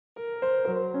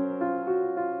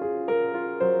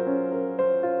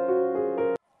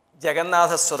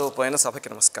జగన్నాథ స్వరూపమైన సభకి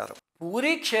నమస్కారం.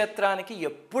 పూరీ క్షేత్రానికి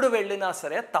ఎప్పుడు వెళ్ళినా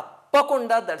సరే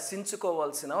తప్పకుండా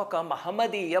దర్శించుకోవాల్సిన ఒక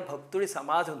మహమ్మదీయ భక్తుడి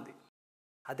సమాధి ఉంది.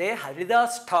 అదే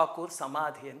హరిదాస్ ఠాకూర్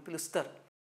సమాధి అని పిలుస్తారు.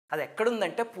 అది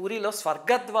ఎక్కడుందంటే పూరిలో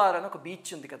స్వర్గద్వార్ అని ఒక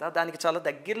బీచ్ ఉంది కదా, దానికి చాలా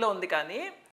దగ్గరలో ఉంది. కానీ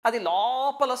అది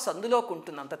లోపల సందులోకి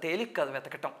ఉంటుంది, అంత తేలిక కాదు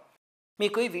వెతకటం.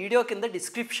 మీకు ఈ వీడియో కింద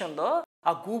డిస్క్రిప్షన్లో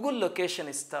ఆ గూగుల్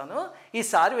లొకేషన్ ఇస్తాను,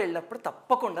 ఈసారి వెళ్ళినప్పుడు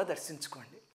తప్పకుండా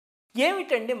దర్శించుకోండి.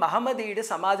 ఏమిటండి మహమ్మదీయుడి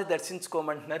సమాధి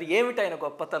దర్శించుకోమంటున్నారు, ఏమిటైన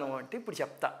గొప్పతనం అంటే ఇప్పుడు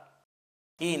చెప్తా.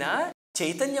 ఈయన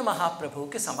చైతన్య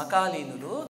మహాప్రభువుకి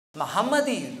సమకాలీనులు,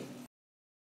 మహమ్మదీయులు.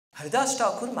 హరిదాస్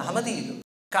ఠాకూర్ మహమ్మదీయులు,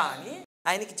 కానీ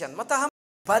ఆయనకి జన్మతః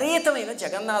విపరీతమైన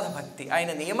జగన్నాథ భక్తి.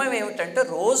 ఆయన నియమం ఏమిటంటే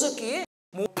రోజుకి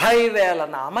 30,000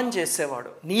 నామం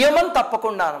చేసేవాడు, నియమం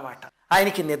తప్పకుండా అనమాట.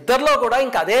 ఆయనకి నిద్రలో కూడా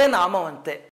ఇంక అదే నామం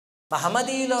అంతే.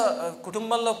 మహమ్మదీయుల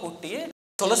కుటుంబంలో పుట్టి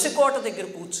తులసికోట దగ్గర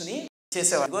కూర్చుని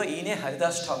చేసేవాడు. ఈయనే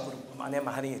హరిదాస్ ఠాకూర్ అనే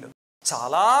మహనీయులు,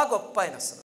 చాలా గొప్ప ఆయన.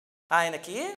 అసలు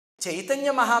ఆయనకి చైతన్య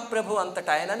మహాప్రభు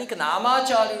అంతటా ఆయన నీకు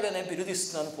నామాచార్యుడు అనే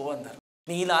బిరుదిస్తున్నాను పో అన్నారు.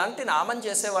 నీలాంటి నామం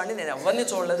చేసేవాడిని నేను ఎవరిని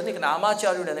చూడలేదు, నీకు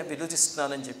నామాచార్యుడు అనే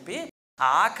బిరుదిస్తున్నానని చెప్పి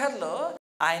ఆఖర్లో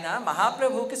ఆయన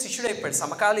మహాప్రభువుకి శిష్యుడైపోయాడు.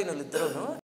 సమకాలీనులు ఇద్దరును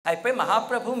అయిపోయి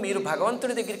మహాప్రభు మీరు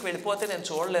భగవంతుడి దగ్గరికి వెళ్ళిపోతే నేను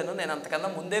చూడలేను, నేను అంతకన్నా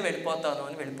ముందే వెళ్ళిపోతాను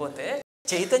అని వెళ్ళిపోతే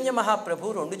చైతన్య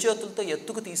మహాప్రభు 2 చేతులతో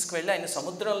ఎత్తుకు తీసుకువెళ్ళి ఆయన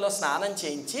సముద్రంలో స్నానం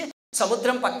చేయించి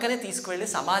సముద్రం పక్కనే తీసుకువెళ్ళి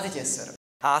సమాధి చేశారు.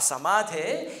 ఆ సమాధే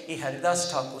ఈ హరిదాస్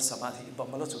ఠాకూర్ సమాధి ఈ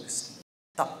బొమ్మలో చూపిస్తుంది.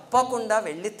 తప్పకుండా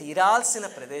వెళ్ళి తీరాల్సిన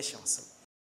ప్రదేశం. అసలు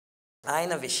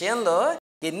ఆయన విషయంలో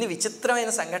ఎన్ని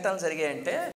విచిత్రమైన సంఘటనలు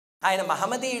జరిగాయంటే, ఆయన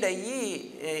మహమ్మదీయుడయ్యి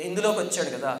ఇందులోకి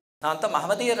వచ్చాడు కదా, దాంతో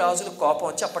మహమ్మదీయ రాజులకు కోపం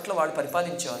వచ్చి అప్పట్లో వాళ్ళు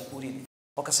పరిపాలించేవారు పూరిని.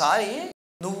 ఒకసారి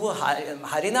నువ్వు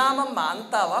హరినామం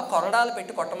మాంతావా, కొరడాలు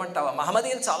పెట్టి కొట్టమంటావా?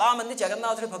 మహమ్మదీయులు చాలామంది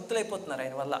జగన్నాథుడి భక్తులు అయిపోతున్నారు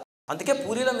ఆయన వల్ల. అందుకే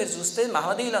పూరిలో మీరు చూస్తే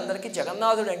మహమ్మదీయులందరికీ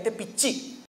జగన్నాథుడు అంటే పిచ్చి.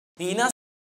 ఈయన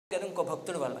ఇంకో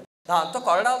భక్తుడు వల్ల. దాంతో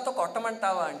కొరడాలతో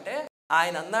కొట్టమంటావా అంటే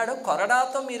ఆయన అన్నాడు,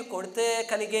 కొరడాతో మీరు కొడితే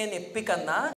కలిగే నొప్పి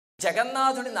కన్నా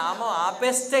జగన్నాథుడి నామం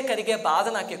ఆపేస్తే కలిగే బాధ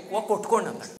నాకు ఎక్కువ,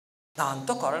 కొట్టుకోండి అన్నాడు.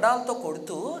 దాంతో కొరడాలతో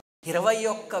కొడుతూ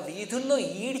 21 వీధుల్లో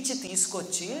ఈడ్చి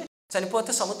తీసుకొచ్చి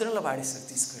చనిపోతే సముద్రంలో పాడేశారు.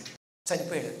 తీసుకువెళ్ళి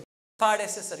చనిపోయాడు.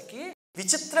 పాడేసేసరికి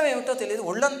విచిత్రం ఏమిటో తెలియదు,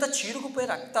 ఒళ్ళంతా చీరుకుపోయి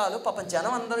రక్తాలు. పాపం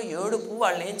జనం అందరూ ఏడుపు,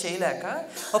 వాళ్ళని ఏం చేయలేక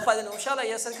ఒక 10 నిమిషాలు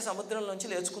అయ్యేసరికి సముద్రంలోంచి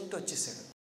లేచుకుంటూ వచ్చేసాడు.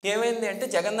 ఏమైంది అంటే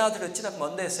జగన్నాథుడు వచ్చి నాకు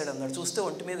మందు వేసాడు అన్నాడు. చూస్తే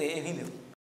ఒంటి మీద ఏమీ లేవు.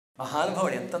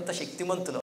 మహానుభావుడు ఎంతంత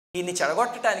శక్తిమంతులో. ఈయన్ని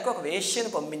చెడగొట్టడానికి ఒక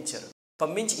వేశ్యను పంపించారు.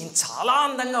 పంపించి ఈయన చాలా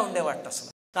అందంగా ఉండేవాట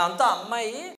అసలు. దాంతో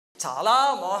అమ్మాయి చాలా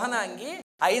మోహనాంగి,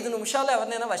 5 నిమిషాలు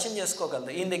ఎవరినైనా వశం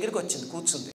చేసుకోగలదు. ఈయన దగ్గరికి వచ్చింది,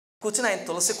 కూర్చుంది. కూర్చుని ఆయన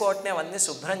తులసి కోటని అవన్నీ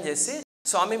శుభ్రం చేసి,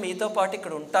 స్వామి మీతో పాటు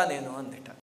ఇక్కడ ఉంటా నేను అందిట.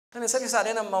 అనేసరికి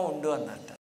సరేనమ్మా ఉండు అన్నట్ట.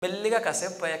 మెల్లిగా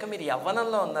కాసేపు పోయాక, మీరు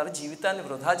యవ్వనంలో ఉన్నారు, జీవితాన్ని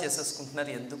వృధా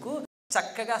చేసేసుకుంటున్నారు, ఎందుకు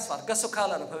చక్కగా స్వర్గ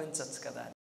సుఖాలు అనుభవించవచ్చు కదా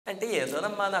అంటే,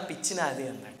 ఏదోనమ్మా నా పిచ్చి నాది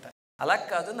అన్నట్ట. అలా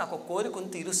కాదు, నాకు ఒక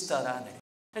కోరికను తీరుస్తారా అని.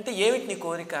 అంటే ఏమిటి నీ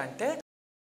కోరిక అంటే,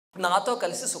 నాతో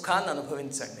కలిసి సుఖాన్ని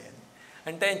అనుభవించండి అని.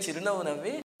 అంటే ఆయన చిరునవ్వు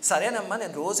నవ్వి, సరేనమ్మా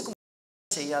నేను రోజుకు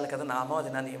చెయ్యాలి కదా నామం, అది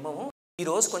నా నియమము,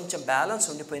 ఈరోజు కొంచెం బ్యాలెన్స్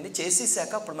ఉండిపోయింది,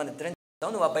 చేసేసాక అప్పుడు మన ఇద్దరం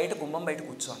చేద్దాం, నువ్వు ఆ బయట గుమ్మం బయట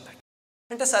కూర్చో అన్నాడు.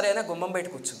 అంటే సరేనా గుమ్మం బయట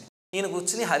కూర్చుంది. నేను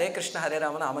కూర్చుని హరే కృష్ణ హరే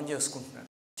రామ నామం చేసుకుంటున్నాడు.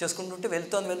 చేసుకుంటుంటే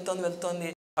వెళ్తోంది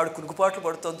ఆవిడ కురుగుపాట్లు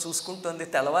పడుతోంది, చూసుకుంటోంది.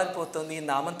 తెల్లవారిపోతుంది, ఈ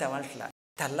నామం తెవట్లా.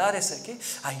 తెల్లారేసరికి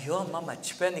అయ్యో అమ్మ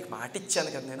మర్చిపోయాను, నీకు మాట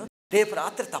ఇచ్చాను కదా నేను, రేపు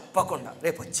రాత్రి తప్పకుండా,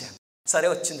 రేపు వచ్చాను. సరే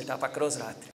వచ్చింది ఆ పక్క రోజు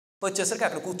రాత్రి. వచ్చేసరికి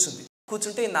అక్కడ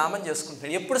కూర్చుంటే ఈ నామం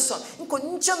చేసుకుంటున్నాడు. ఎప్పుడు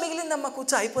ఇంకొంచెం మిగిలిందమ్మా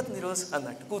కూర్చో, అయిపోతుంది ఈరోజు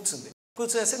అన్నట్టు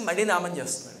కూర్చునేసరికి మళ్ళీ నామం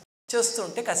చేస్తున్నాడు.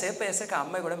 చేస్తుంటే కాసేపు అయ్యేసరికి ఆ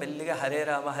అమ్మాయి కూడా మెల్లిగా హరే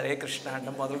రామ హరే కృష్ణ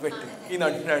అంటే మొదలుపెట్టింది. ఈయన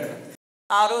అంటున్నాడు.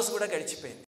 ఆ రోజు కూడా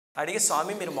గడిచిపోయింది. అడిగి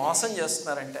స్వామి మీరు మోసం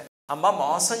చేస్తున్నారంటే, అమ్మ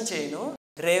మోసం చేయను,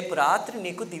 రేపు రాత్రి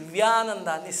నీకు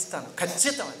దివ్యానందాన్ని ఇస్తాను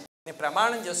ఖచ్చితం అని నేను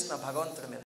ప్రమాణం చేస్తున్నా భగవంతుడి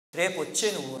మీద, రేపు వచ్చే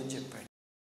నువ్వు అని చెప్పాడు.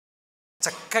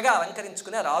 చక్కగా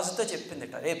అలంకరించుకుని ఆ రాజుతో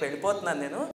చెప్పిందిట, రేపు వెళ్ళిపోతున్నాను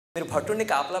నేను, మీరు భటుడిని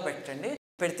కాపలా పెట్టండి,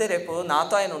 పెడితే రేపు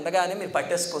నాతో ఆయన ఉండగానే మీరు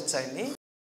పట్టేసుకోవచ్చు ఆయన్ని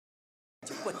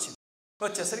చెప్పి వచ్చింది.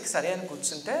 వచ్చేసరికి సరే అని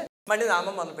కూర్చుంటే మళ్ళీ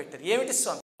నామం మొదలు పెట్టారు. ఏమిటి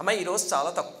స్వామి? అమ్మ ఈరోజు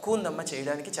చాలా తక్కువ ఉందమ్మా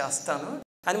చేయడానికి, చేస్తాను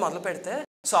అని మొదలు పెడితే,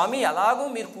 స్వామి ఎలాగో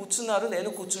మీరు కూర్చున్నారు, నేను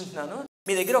కూర్చుంటున్నాను,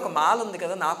 మీ దగ్గర ఒక మాల ఉంది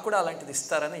కదా, నాకు కూడా అలాంటిది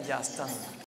ఇస్తారని నేను చేస్తాను.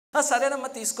 సరేనమ్మా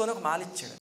తీసుకొని ఒక మాల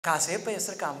ఇచ్చాడు. కాసేపు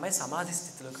అయ్యేసరికి ఆ అమ్మాయి సమాధి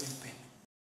స్థితిలోకి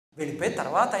వెళ్ళిపోయి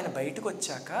తర్వాత ఆయన బయటకు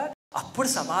వచ్చాక అప్పుడు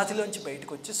సమాధిలోంచి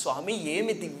బయటకు వచ్చి, స్వామి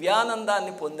ఏమి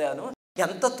దివ్యానందాన్ని పొందాను,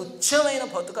 ఎంత తుచ్చమైన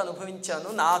బతుకు అనుభవించాను,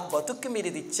 నా బతుక్కి మీరు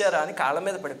ఇది ఇచ్చారా అని కాళ్ళ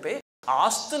మీద పడిపోయి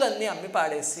ఆస్తులన్నీ అమ్మి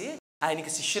పాడేసి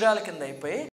ఆయనకి శిష్యురాల కింద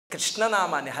అయిపోయి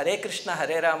కృష్ణనామాన్ని, హరే కృష్ణ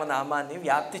హరే రామ నామాన్ని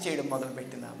వ్యాప్తి చేయడం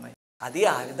మొదలుపెట్టింది ఆ అమ్మాయి. అది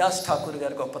హరిదాస్ ఠాకూర్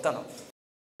గారి గొప్పతనం.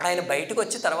 ఆయన బయటకు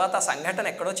వచ్చి తర్వాత ఆ సంఘటన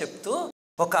ఎక్కడో చెప్తూ,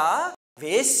 ఒక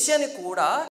వేశ్యని కూడా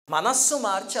మనస్సు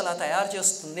మార్చి అలా తయారు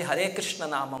చేస్తుంది హరే కృష్ణ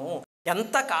నామము.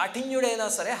 ఎంత కాఠిన్యుడైనా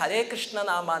సరే హరే కృష్ణ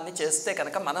నామాన్ని చేస్తే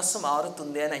కనుక మనస్సు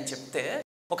మారుతుంది అని ఆయన చెప్తే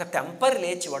ఒక టెంపర్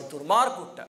లేచి, వాడు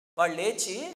దుర్మార్గుట్ట, వాడు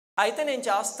లేచి అయితే నేను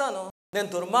చేస్తాను, నేను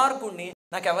దుర్మార్గుణ్ణి,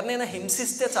 నాకు ఎవరినైనా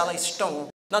హింసిస్తే చాలా ఇష్టం,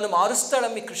 నన్ను మారుస్తాడా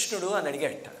మీ కృష్ణుడు అని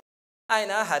అడిగాట.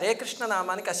 ఆయన హరే కృష్ణ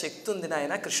నామానికి ఆ శక్తి ఉంది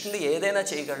నాయన, కృష్ణుడు ఏదైనా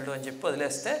చేయగలడు అని చెప్పి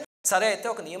వదిలేస్తే, సరే అయితే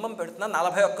ఒక నియమం పెడుతున్నా,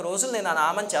 41 రోజులు నేను ఆ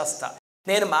నామం చేస్తా,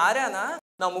 నేను మారానా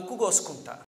నా ముక్కు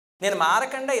కోసుకుంటా, నేను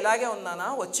మారకుండా ఇలాగే ఉన్నానా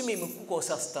వచ్చి మీ ముక్కు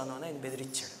కోసేస్తాను అని ఆయన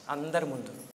బెదిరించాడు అందరి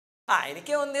ముందు.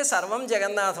 ఆయనకే ఉంది సర్వం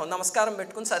జగన్నాథం, నమస్కారం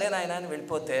పెట్టుకుని సరే నాయన అని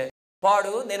వెళ్ళిపోతే,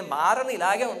 వాడు నేను మారను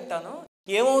ఇలాగే ఉంటాను,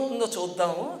 ఏమవుతుందో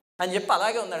చూద్దాము అని చెప్పి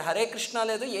అలాగే ఉన్నాడు. హరే కృష్ణ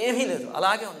లేదు, ఏమీ లేదు,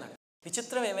 అలాగే ఉన్నాడు.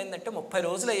 విచిత్రం ఏమైందంటే 30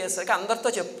 రోజులు అయ్యేసరికి అందరితో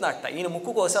చెప్తున్నట్ట, ఈయన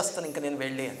ముక్కు కోసేస్తాను ఇంక నేను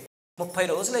వెళ్ళి అని. 30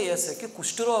 రోజులు అయ్యేసరికి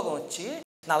కుష్ఠరోగం వచ్చి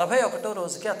 41వ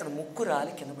రోజుకి అతను ముక్కు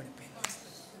రాలి కింద పడిపోయింది.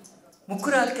 ముక్కు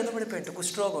రాలి కింద పడిపోయింది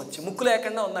కుష్ఠరోగం వచ్చి, ముక్కు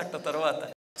లేకుండా ఉన్నట్టు తర్వాత.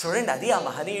 చూడండి, అది ఆ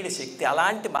మహనీయుడి శక్తి.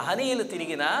 అలాంటి మహనీయులు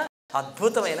తిరిగిన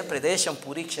అద్భుతమైన ప్రదేశం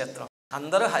పూరీ క్షేత్రం.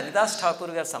 అందరూ హరిదాస్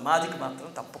ఠాకూర్ గారి సమాధికి మాత్రం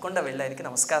తప్పకుండా వెళ్ళి ఆయనకి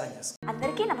నమస్కారం చేస్తారు.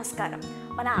 అందరికీ నమస్కారం.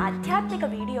 మన ఆధ్యాత్మిక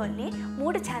వీడియోల్ని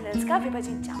 3 ఛానల్స్గా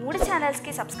విభజించాం. 3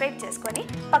 ఛానల్స్కి సబ్స్క్రైబ్ చేసుకొని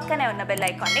పక్కనే ఉన్న బెల్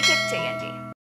ఐకాన్ని క్లిక్ చేయండి.